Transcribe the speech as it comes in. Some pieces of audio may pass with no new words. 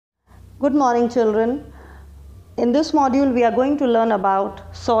Good morning, children. In this module, we are going to learn about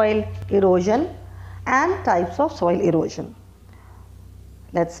soil erosion and types of soil erosion.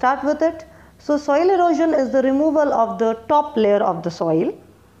 Let's start with it. So, soil erosion is the removal of the top layer of the soil,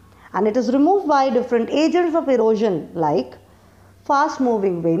 and it is removed by different agents of erosion like fast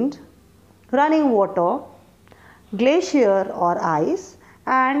moving wind, running water, glacier or ice,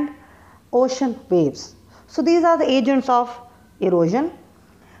 and ocean waves. So, these are the agents of erosion.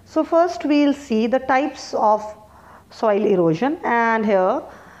 So, first we will see the types of soil erosion, and here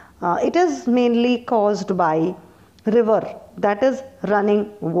it is mainly caused by river, that is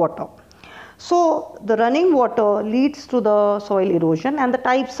running water. So, the running water leads to the soil erosion, and the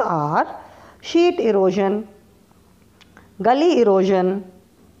types are sheet erosion, gully erosion,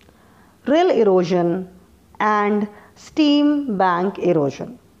 rill erosion, and stream bank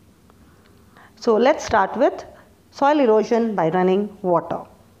erosion. So, let's start with soil erosion by running water.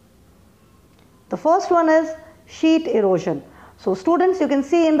 The first one is sheet erosion. So, students, you can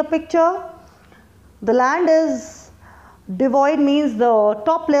see in the picture, the land is devoid, means the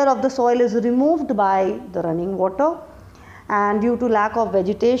top layer of the soil is removed by the running water, and due to lack of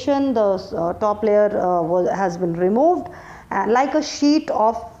vegetation, the top layer has been removed, and like a sheet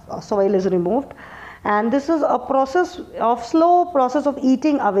of soil is removed, and this is a slow process of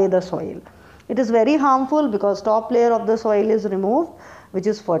eating away the soil. It is very harmful because top layer of the soil is removed, which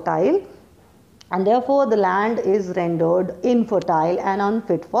is fertile, and therefore the land is rendered infertile and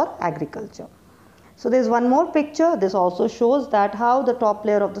unfit for agriculture. So, there is one more picture. This also shows that how the top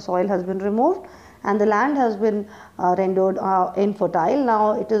layer of the soil has been removed and the land has been rendered infertile.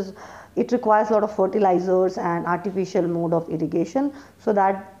 Now, it requires a lot of fertilizers and artificial mode of irrigation so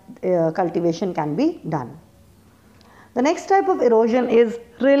that cultivation can be done. The next type of erosion is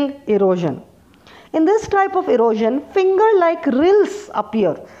rill erosion. In this type of erosion, finger-like rills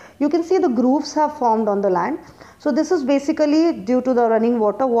appear. You can see the grooves have formed on the land. So, this is basically due to the running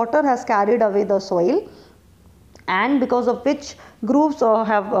water. Water has carried away the soil, and because of which grooves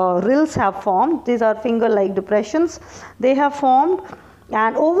rills have formed. These are finger-like depressions. They have formed,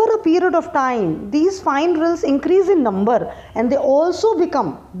 and over a period of time, these fine rills increase in number, and they also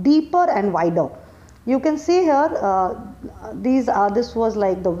become deeper and wider. You can see here, this was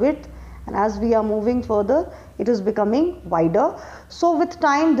like the width, and as we are moving further, it is becoming wider. So, with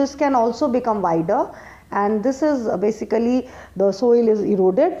time, this can also become wider, and this is basically the soil is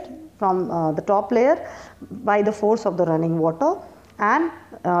eroded from the top layer by the force of the running water, and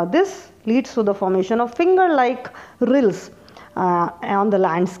this leads to the formation of finger-like rills on the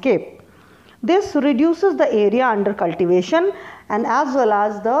landscape. This reduces the area under cultivation and as well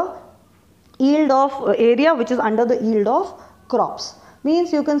as the yield of area which is under the yield of crops.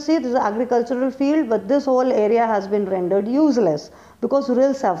 Means you can see this is an agricultural field, but this whole area has been rendered useless because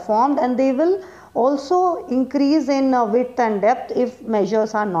rills have formed, and they will also increase in width and depth if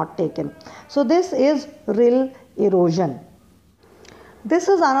measures are not taken. So, this is rill erosion. This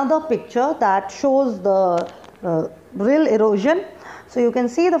is another picture that shows the rill erosion. So, you can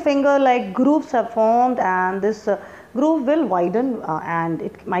see the finger-like grooves have formed, and this groove will widen and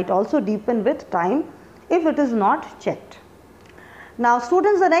it might also deepen with time if it is not checked. Now,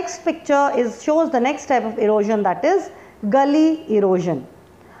 students, the next picture shows the next type of erosion, that is gully erosion.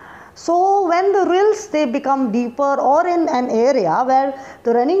 So, when the rills they become deeper or in an area where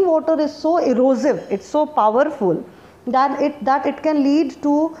the running water is so erosive, it is so powerful that it can lead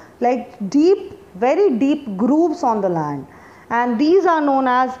to like very deep grooves on the land, and these are known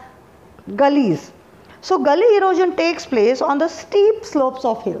as gullies. So, gully erosion takes place on the steep slopes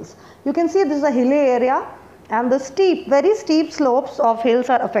of hills. You can see this is a hilly area, and the very steep slopes of hills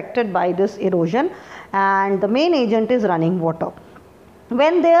are affected by this erosion, and the main agent is running water.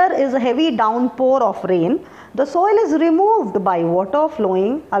 When there is a heavy downpour of rain, the soil is removed by water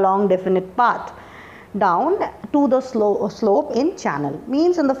flowing along definite path down to the slope in channel.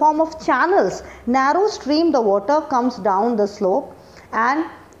 Means in the form of channels, narrow stream the water comes down the slope, and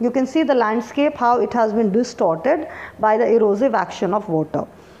you can see the landscape how it has been distorted by the erosive action of water.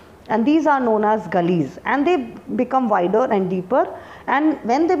 And these are known as gullies, and they become wider and deeper, and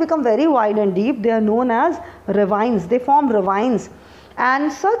when they become very wide and deep, they are known as ravines. They form ravines,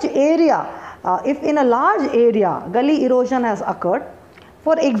 and such area, if in a large area gully erosion has occurred,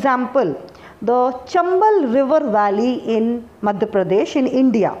 for example, the Chambal river valley in Madhya Pradesh in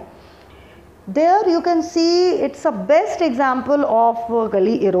India, there you can see it's a best example of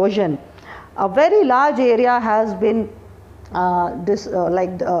gully erosion. A very large area has been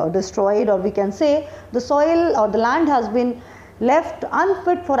destroyed, or we can say the soil or the land has been left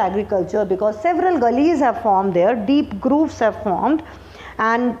unfit for agriculture because several gullies have formed there, deep grooves have formed,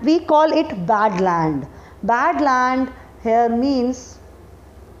 and we call it bad land. Bad land here means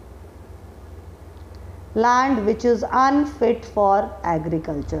land which is unfit for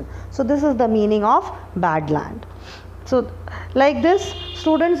agriculture. So this is the meaning of bad land. So like this,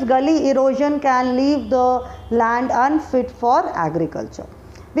 students, gully erosion can leave the land unfit for agriculture.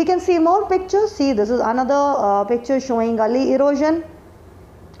 We can see more pictures. See, this is another picture showing gully erosion.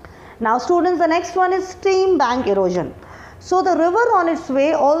 Now students, the next one is stream bank erosion. So the river on its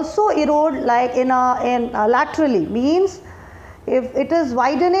way also erode like laterally, means if it is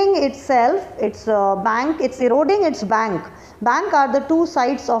widening itself, its bank, it's eroding its bank. Bank are the two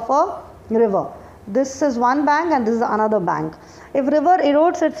sides of a river. This is one bank and this is another bank. If river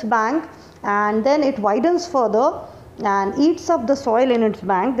erodes its bank and then it widens further and eats up the soil in its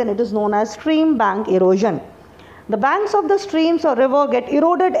bank, then it is known as stream bank erosion. The banks of the streams or river get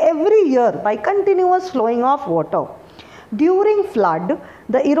eroded every year by continuous flowing of water. During flood,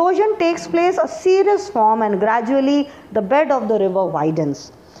 the erosion takes place a serious form and gradually the bed of the river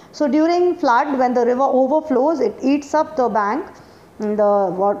widens. So during flood, when the river overflows, it eats up the bank,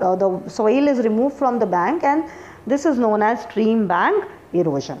 the soil is removed from the bank, and this is known as stream bank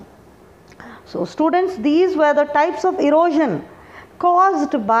erosion. So students, these were the types of erosion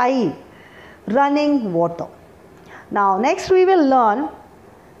caused by running water. Now next we will learn.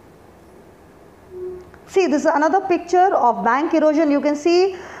 See, this is another picture of bank erosion. You can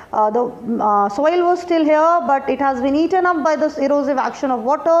see the soil was still here, but it has been eaten up by this erosive action of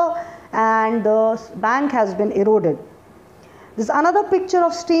water and the bank has been eroded. This is another picture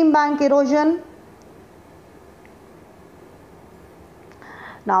of stream bank erosion.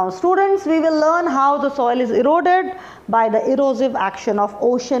 Now students, we will learn how the soil is eroded by the erosive action of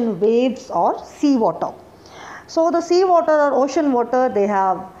ocean waves or sea water. So the sea water or ocean water, they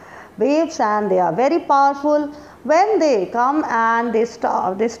have waves and they are very powerful. When they come and they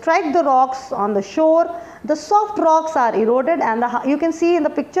strike the rocks on the shore, the soft rocks are eroded, and you can see in the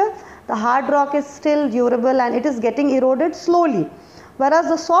picture the hard rock is still durable and it is getting eroded slowly, whereas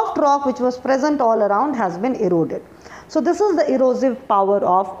the soft rock which was present all around has been eroded. So this is the erosive power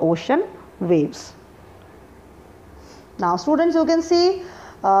of ocean waves. Now students, you can see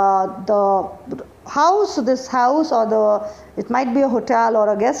the house, this house, or it might be a hotel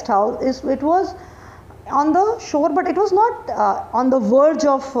or a guest house, it was on the shore, but it was not on the verge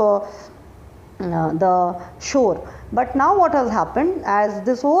of the shore. But now what has happened, as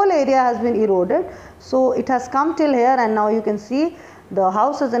this whole area has been eroded, so it has come till here, and now you can see the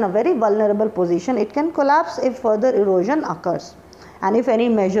house is in a very vulnerable position. It can collapse if further erosion occurs and if any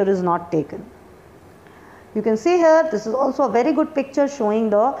measure is not taken. You can see here, this is also a very good picture showing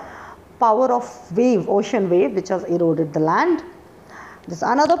the power of wave, ocean wave, which has eroded the land. This is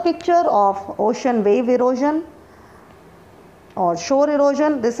another picture of ocean wave erosion or shore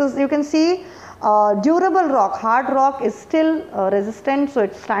erosion. This is, you can see, durable rock, hard rock is still resistant, so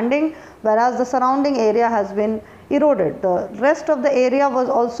it's standing, whereas the surrounding area has been eroded. The rest of the area was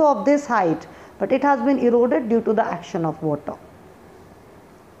also of this height, but it has been eroded due to the action of water.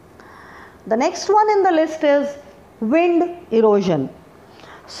 The next one in the list is wind erosion.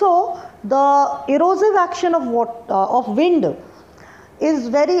 So the erosive action of wind is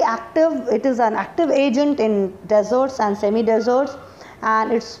very active. It is an active agent in deserts and semi-deserts,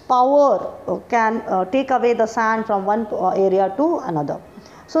 and its power can take away the sand from one area to another.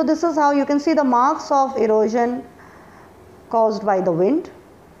 So this is how you can see the marks of erosion caused by the wind.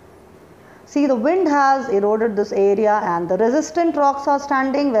 See, the wind has eroded this area and the resistant rocks are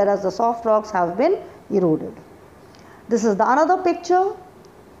standing, whereas the soft rocks have been eroded. This is the another picture.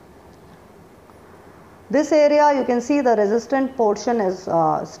 This area, you can see the resistant portion is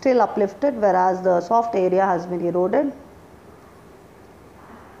still uplifted, whereas the soft area has been eroded.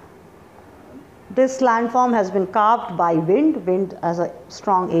 This landform has been carved by wind as a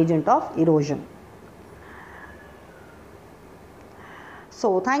strong agent of erosion.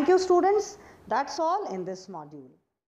 So thank you students. That's all in this module.